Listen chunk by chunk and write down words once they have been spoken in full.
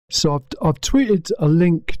So I've tweeted a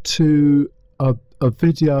link to a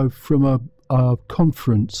video from a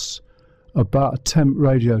conference about a temp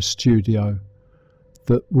radio studio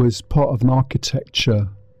that was part of an architecture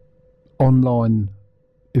online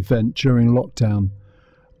event during lockdown.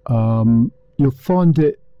 You'll find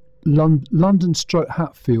it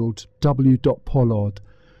London/Hatfield, W.Pollard,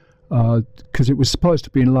 because it was supposed to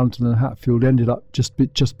be in London and Hatfield, ended up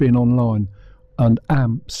just being online. And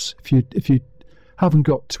amps, if you haven't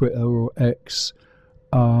got Twitter or X,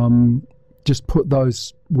 just put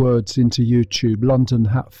those words into YouTube: London,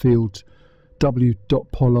 Hatfield,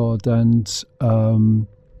 W.Pollard, and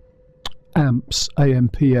amps,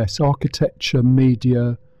 AMPS, architecture,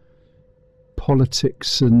 media,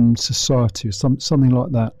 politics and society, or something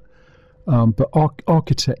like that. But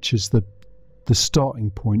architecture's the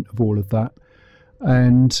starting point of all of that,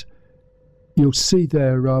 and you'll see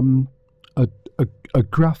there a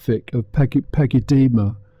graphic of Peggy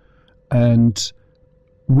Deemer, and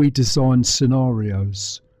we design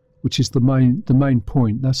scenarios, which is the main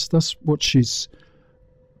point. That's what she's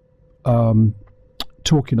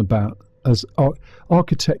talking about as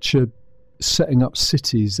architecture, setting up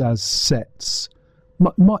cities as sets.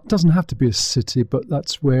 Doesn't have to be a city, but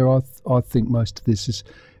that's where I think most of this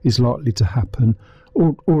is likely to happen,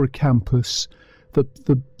 or a campus.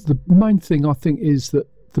 The main thing I think is that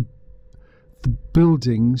the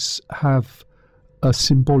buildings have a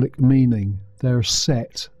symbolic meaning. They're a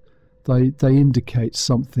set. They indicate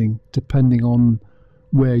something depending on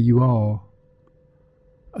where you are.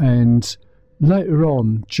 And later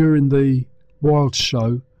on during the Wild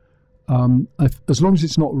Show, as long as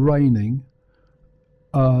it's not raining,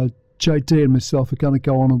 JD and myself are going to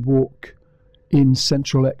go on a walk in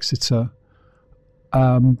central Exeter,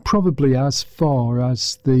 probably as far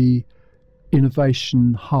as the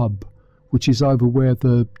Innovation Hub, which is over where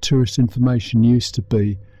the tourist information used to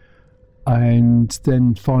be, and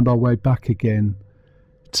then find our way back again,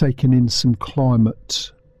 taking in some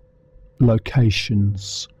climate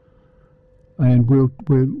locations, and we'll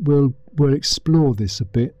explore this a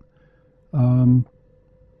bit. I'll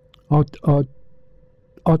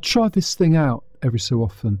try this thing out every so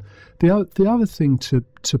often. The other thing to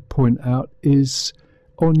point out is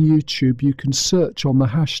on YouTube you can search on the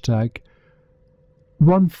hashtag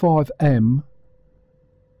 15M,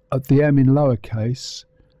 at the M in lowercase,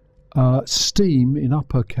 steam in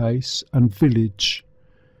uppercase, and village,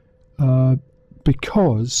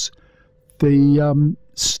 because the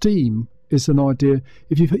steam is an idea.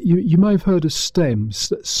 If you may have heard of STEM,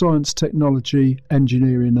 science, technology,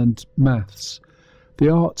 engineering and maths. The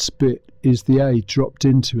arts bit is the A dropped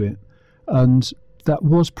into it, and that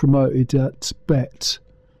was promoted at BET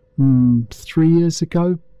 3 years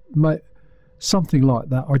ago, something like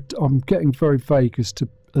that. I'm getting very vague as to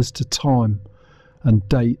time and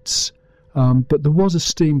dates, but there was a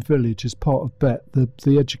STEAM village as part of BET,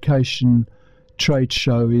 the education trade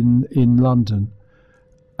show in London,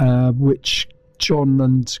 which John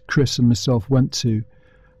and Chris and myself went to,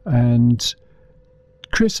 and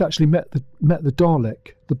Chris actually met the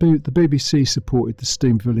Dalek. The BBC supported the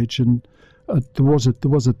STEAM village, and there was a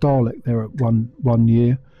Dalek there at one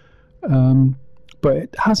year, but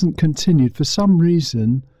it hasn't continued for some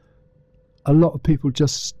reason. A lot of people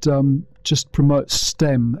just promote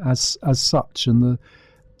STEM as such, and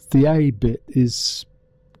the A bit is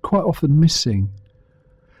quite often missing.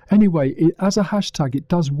 Anyway, as a hashtag, it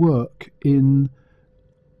does work in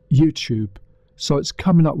YouTube, so it's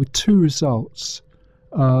coming up with 2 results.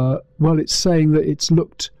 Well, it's saying that it's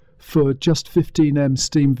looked for just 15M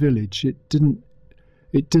Steam Village. It didn't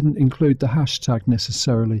include the hashtag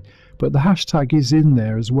necessarily, but the hashtag is in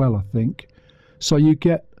there as well, I think. So you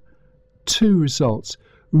get 2 results: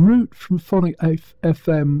 route from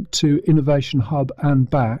PhonicFM to Innovation Hub and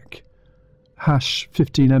back, hash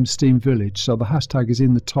 15M Steam Village. So the hashtag is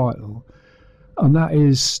in the title, and that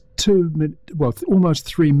is almost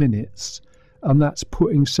 3 minutes, and that's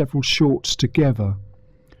putting several shorts together.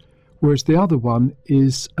 Whereas the other one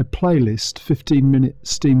is a playlist, 15-minute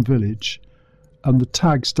Steam Village, and the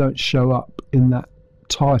tags don't show up in that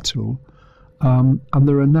title. And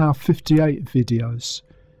there are now 58 videos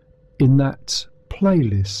in that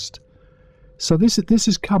playlist. So this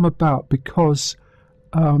has come about because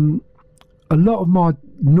a lot of my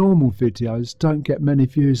normal videos don't get many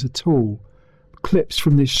views at all. Clips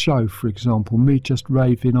from this show, for example, me just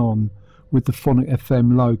raving on with the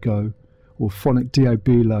PhonicFM logo or Phonic DAB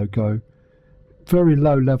logo, very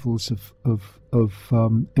low levels of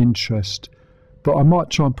interest, but I might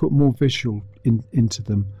try and put more visual into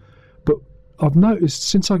them. But I've noticed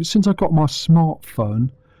since I got my smartphone,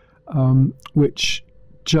 which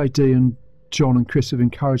JD and John and Chris have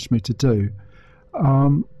encouraged me to do,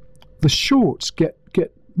 the shorts get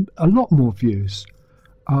a lot more views.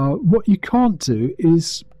 What you can't do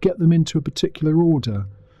is get them into a particular order.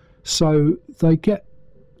 So they get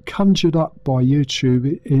conjured up by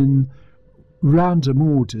YouTube in random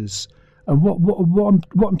orders. And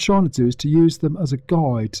what I'm trying to do is to use them as a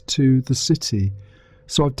guide to the city.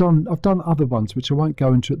 So I've done other ones which I won't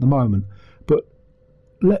go into at the moment. But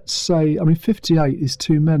let's say, 58 is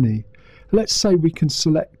too many. Let's say we can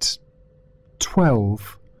select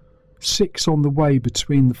 12, 6 on the way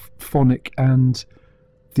between the Phonic and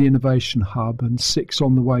the Innovation Hub, and 6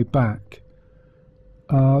 on the way back.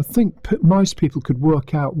 I think most people could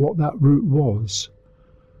work out what that route was,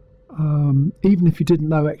 even if you didn't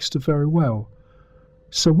know Exeter very well.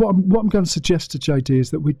 So what I'm going to suggest to JD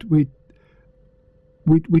is that we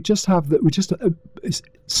just have that. We just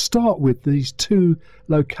start with these 2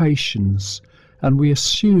 locations, and we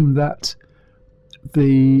assume that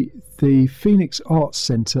the Phoenix Arts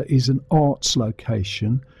Centre is an arts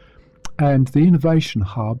location, and the Innovation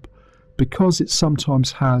Hub, because it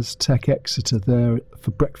sometimes has Tech Exeter there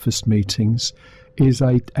for breakfast meetings, is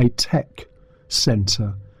a tech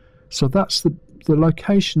centre. So that's the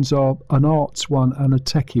locations are an arts one and a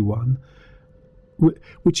techie one,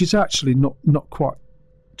 which is actually not quite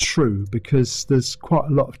true, because there's quite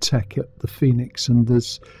a lot of tech at the Phoenix, and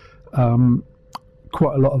there's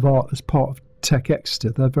quite a lot of art as part of Tech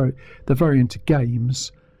Exeter. They're very into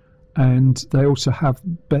games, and they also have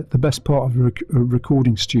the best part of a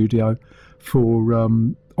recording studio for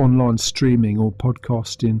online streaming or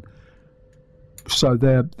podcasting. So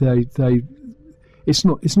they it's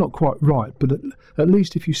not quite right, but at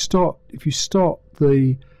least if you start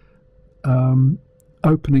the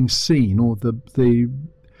opening scene, or the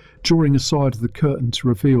drawing aside of the curtain to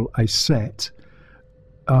reveal a set,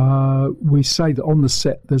 we say that on the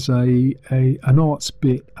set there's an arts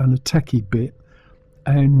bit and a techie bit,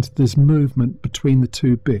 and there's movement between the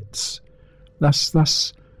 2 bits. That's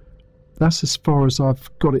as far as I've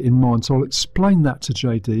got it in mind. So I'll explain that to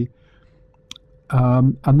JD,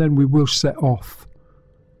 and then we will set off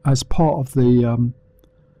as part of the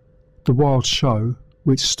Wild Show,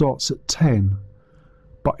 which starts at 10.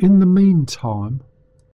 But in the meantime,